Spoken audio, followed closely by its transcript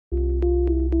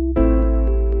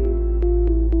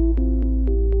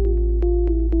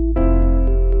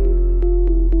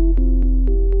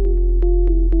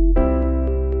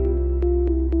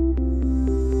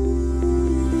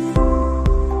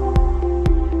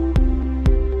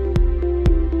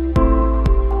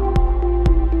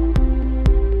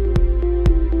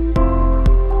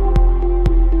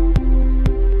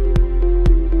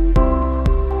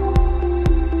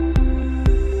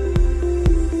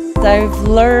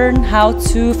learn how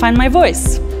to find my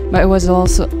voice. But it was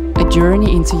also a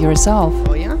journey into yourself.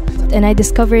 Oh yeah? And I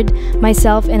discovered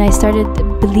myself and I started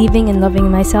believing and loving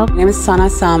myself. My name is Sana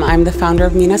Sam. I'm the founder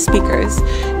of Mina Speakers.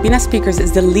 Mina Speakers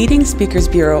is the leading speakers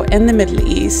bureau in the Middle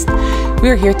East. We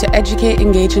are here to educate,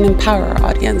 engage, and empower our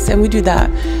audience, and we do that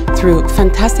through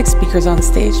fantastic speakers on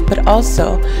stage, but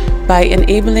also by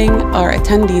enabling our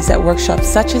attendees at workshops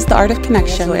such as the Art of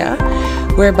Connection,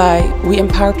 whereby we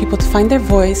empower people to find their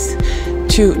voice,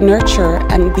 to nurture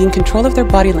and be in control of their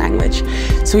body language.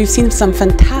 So we've seen some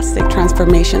fantastic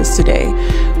transformations today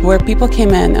where people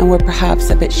came in and were perhaps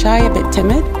a bit shy, a bit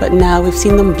timid, but now we've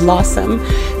seen them blossom,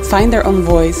 find their own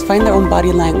voice, find their own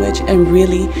body language, and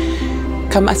really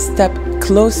come a step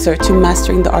closer to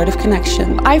mastering the art of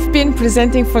connection. I've been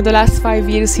presenting for the last 5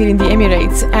 years here in the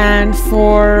Emirates, and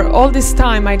for all this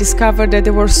time I discovered that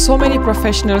there were so many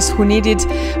professionals who needed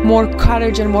more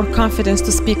courage and more confidence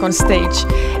to speak on stage.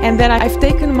 And then I've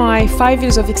taken my 5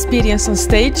 years of experience on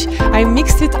stage, I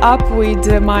mixed it up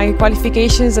with my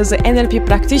qualifications as an NLP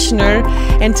practitioner,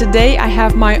 and today I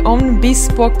have my own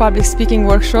bespoke public speaking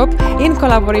workshop in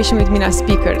collaboration with Mina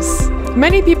Speakers.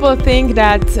 Many people think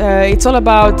that it's all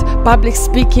about public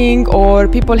speaking, or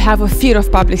people have a fear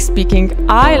of public speaking.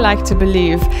 I like to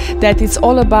believe that it's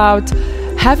all about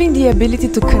having the ability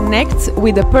to connect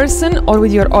with a person or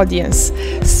with your audience.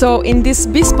 So in this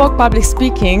bespoke public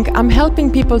speaking, I'm helping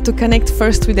people to connect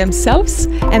first with themselves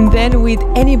and then with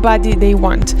anybody they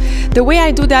want. The way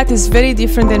I do that is very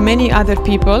different than many other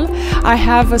people. I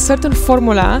have a certain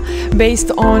formula based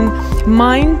on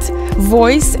mind,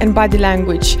 voice, and body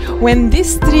language. When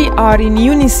these three are in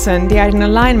unison, they are in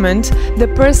alignment, the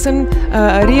person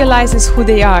realizes who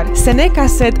they are. Seneca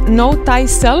said, know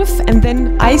thyself, and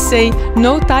then I say,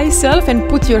 know thyself and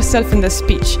put yourself in the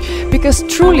speech. Because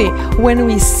truly, when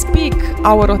we speak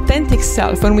our authentic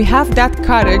self, when we have that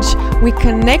courage, we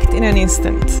connect in an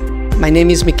instant. My name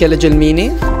is Michele Gelmini,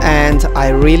 and I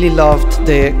really loved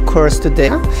the course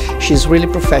today. She's really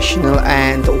professional,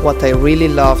 and what I really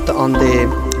loved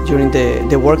during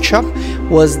the workshop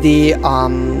was the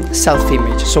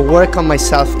self-image. So work on my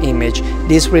self-image.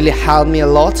 This really helped me a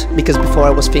lot, because before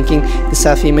I was thinking the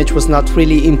self-image was not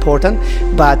really important,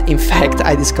 but in fact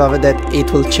I discovered that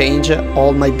it will change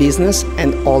all my business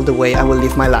and all the way I will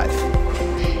live my life.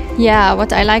 Yeah,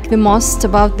 what I like the most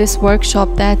about this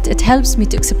workshop, that it helps me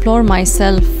to explore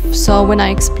myself. So when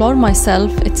I explore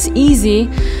myself, it's easy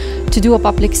to do a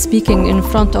public speaking in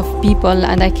front of people,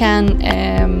 and I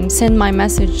can send my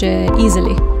message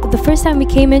easily. The first time we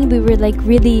came in, we were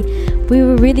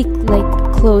really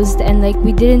closed, and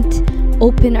we didn't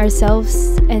open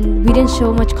ourselves, and we didn't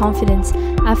show much confidence.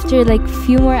 After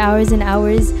few more hours and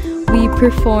hours, we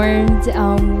performed,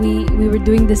 we were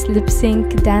doing this lip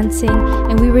sync, dancing,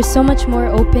 and we were so much more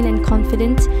open and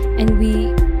confident, and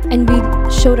we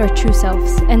showed our true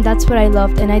selves, and that's what I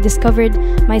loved. And I discovered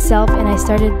myself, and I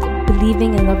started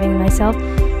believing and loving myself,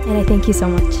 and I thank you so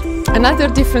much. Another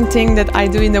different thing that I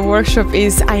do in the workshop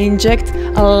is I inject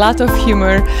a lot of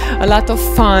humor, a lot of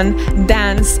fun,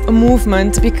 dance,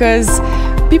 movement, because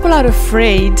people are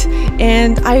afraid,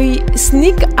 and I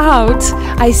sneak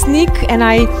and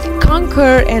I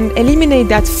conquer and eliminate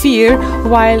that fear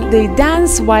while they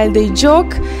dance, while they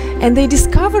joke, and they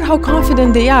discover how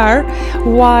confident they are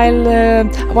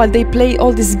while they play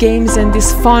all these games and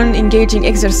these fun, engaging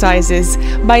exercises.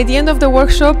 By the end of the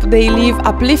workshop, they leave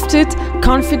uplifted,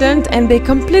 confident, and they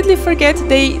completely forget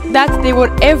that they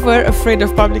were ever afraid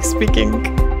of public speaking.